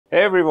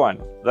Hey everyone,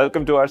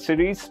 welcome to our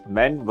series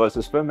Men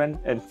vs. Women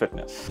in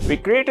Fitness. We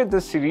created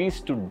this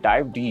series to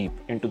dive deep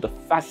into the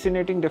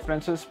fascinating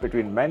differences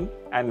between men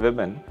and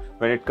women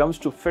when it comes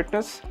to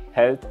fitness,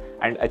 health,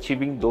 and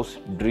achieving those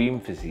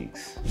dream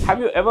physiques. Have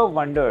you ever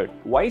wondered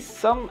why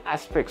some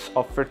aspects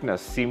of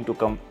fitness seem to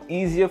come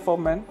easier for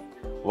men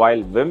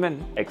while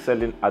women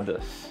excel in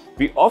others?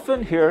 We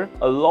often hear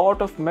a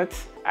lot of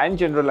myths and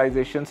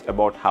generalizations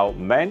about how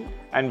men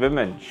and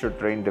women should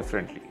train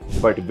differently.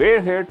 But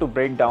we're here to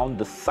break down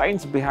the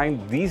science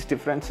behind these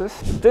differences.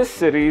 This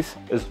series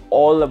is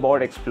all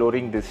about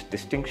exploring these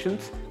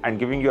distinctions and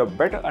giving you a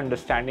better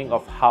understanding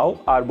of how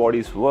our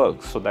bodies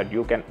work so that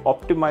you can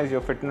optimize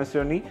your fitness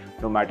journey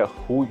no matter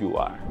who you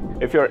are.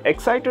 If you're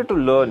excited to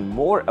learn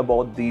more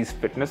about these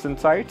fitness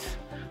insights,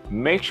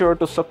 make sure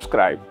to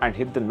subscribe and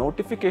hit the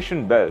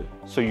notification bell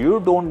so you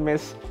don't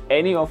miss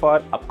any of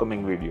our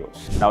upcoming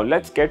videos. Now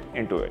let's get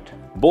into it.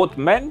 Both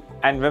men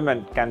and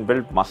women can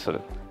build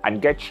muscle and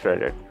get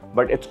shredded,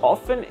 but it's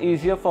often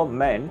easier for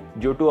men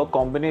due to a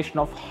combination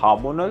of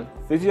hormonal,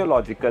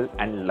 physiological,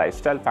 and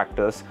lifestyle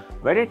factors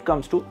when it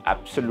comes to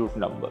absolute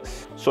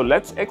numbers. So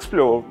let's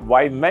explore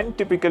why men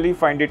typically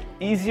find it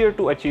easier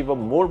to achieve a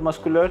more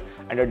muscular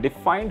and a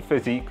defined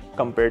physique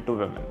compared to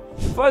women.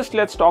 First,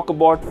 let's talk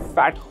about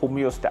fat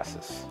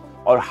homeostasis,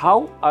 or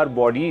how our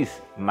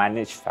bodies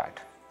manage fat.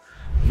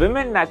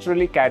 Women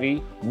naturally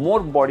carry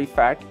more body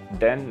fat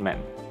than men.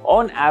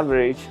 On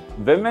average,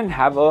 women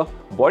have a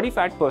body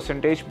fat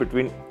percentage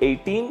between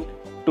 18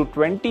 to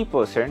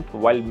 20%,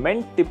 while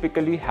men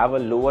typically have a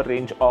lower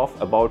range of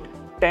about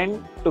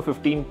 10 to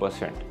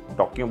 15%,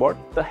 talking about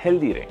the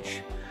healthy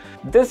range.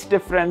 This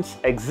difference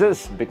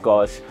exists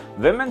because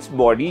women's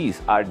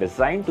bodies are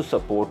designed to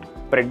support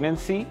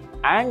pregnancy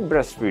and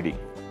breastfeeding,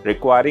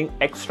 requiring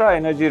extra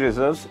energy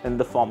reserves in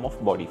the form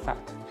of body fat.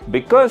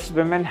 Because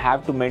women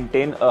have to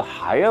maintain a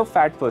higher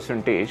fat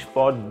percentage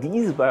for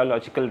these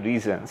biological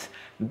reasons,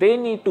 they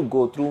need to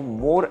go through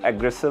more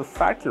aggressive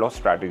fat loss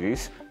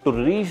strategies to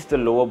reach the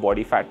lower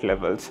body fat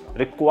levels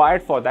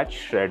required for that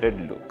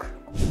shredded look.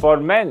 For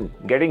men,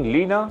 getting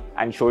leaner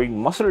and showing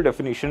muscle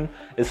definition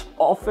is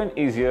often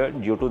easier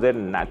due to their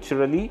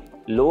naturally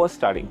lower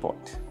starting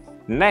point.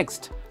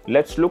 Next,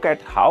 let's look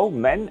at how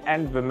men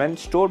and women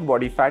store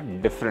body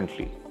fat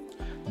differently.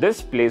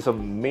 This plays a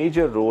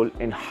major role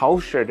in how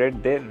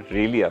shredded they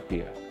really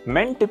appear.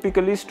 Men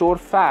typically store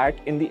fat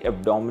in the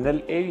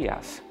abdominal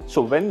areas.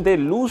 So when they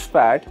lose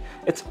fat,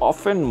 it's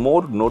often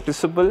more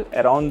noticeable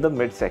around the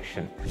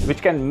midsection,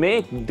 which can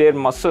make their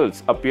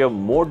muscles appear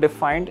more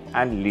defined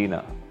and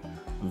leaner.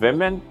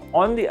 Women,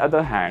 on the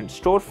other hand,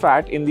 store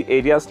fat in the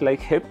areas like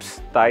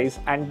hips, thighs,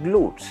 and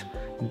glutes.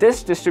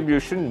 This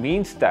distribution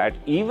means that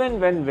even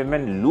when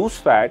women lose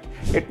fat,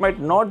 it might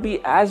not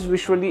be as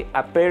visually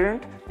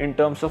apparent in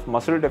terms of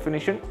muscle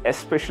definition,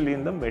 especially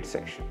in the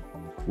midsection.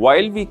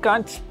 While we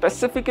can't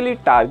specifically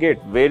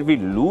target where we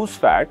lose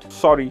fat,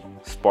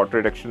 spot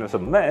reduction is a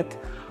myth,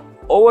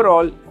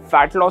 overall,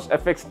 fat loss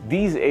affects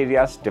these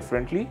areas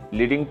differently,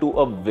 leading to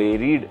a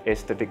varied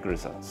aesthetic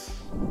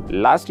results.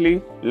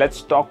 Lastly,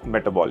 let's talk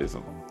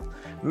metabolism.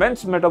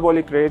 Men's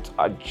metabolic rates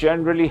are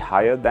generally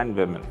higher than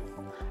women,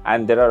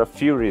 and there are a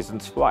few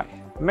reasons why.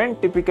 Men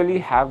typically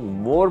have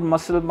more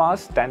muscle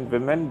mass than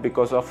women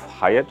because of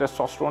higher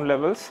testosterone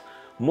levels.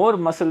 More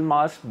muscle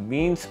mass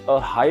means a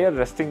higher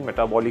resting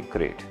metabolic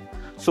rate.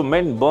 So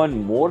men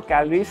burn more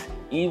calories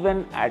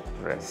even at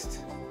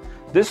rest.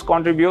 This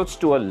contributes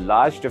to a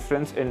large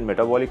difference in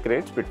metabolic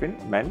rates between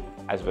men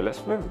as well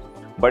as women.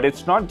 But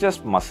it's not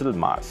just muscle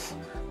mass.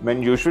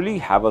 Men usually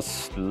have a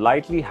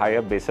slightly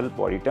higher basal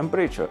body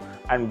temperature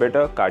and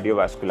better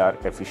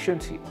cardiovascular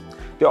efficiency.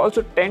 They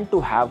also tend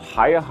to have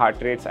higher heart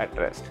rates at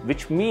rest,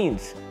 which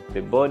means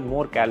they burn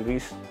more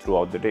calories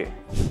throughout the day.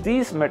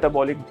 These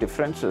metabolic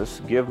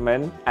differences give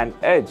men an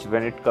edge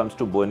when it comes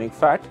to burning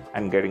fat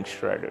and getting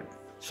shredded.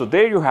 So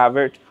there you have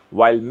it.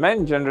 While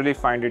men generally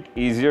find it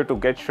easier to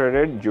get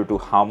shredded due to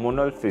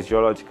hormonal,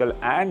 physiological,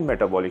 and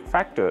metabolic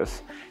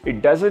factors,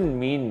 it doesn't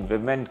mean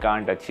women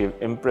can't achieve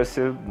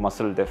impressive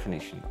muscle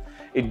definition.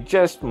 It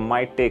just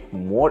might take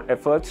more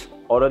efforts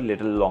or a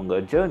little longer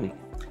journey.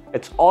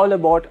 It's all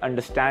about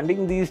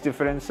understanding these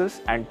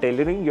differences and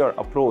tailoring your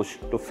approach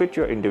to fit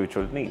your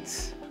individual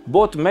needs.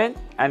 Both men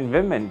and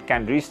women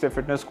can reach their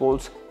fitness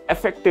goals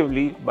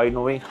effectively by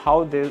knowing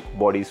how their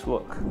bodies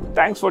work.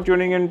 Thanks for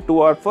tuning in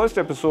to our first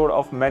episode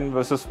of Men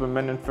vs.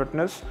 Women in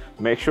Fitness.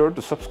 Make sure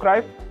to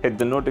subscribe, hit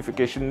the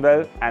notification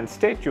bell, and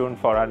stay tuned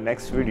for our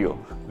next video,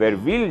 where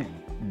we'll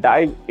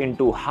dive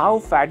into how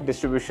fat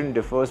distribution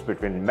differs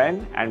between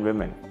men and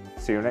women.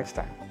 See you next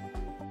time.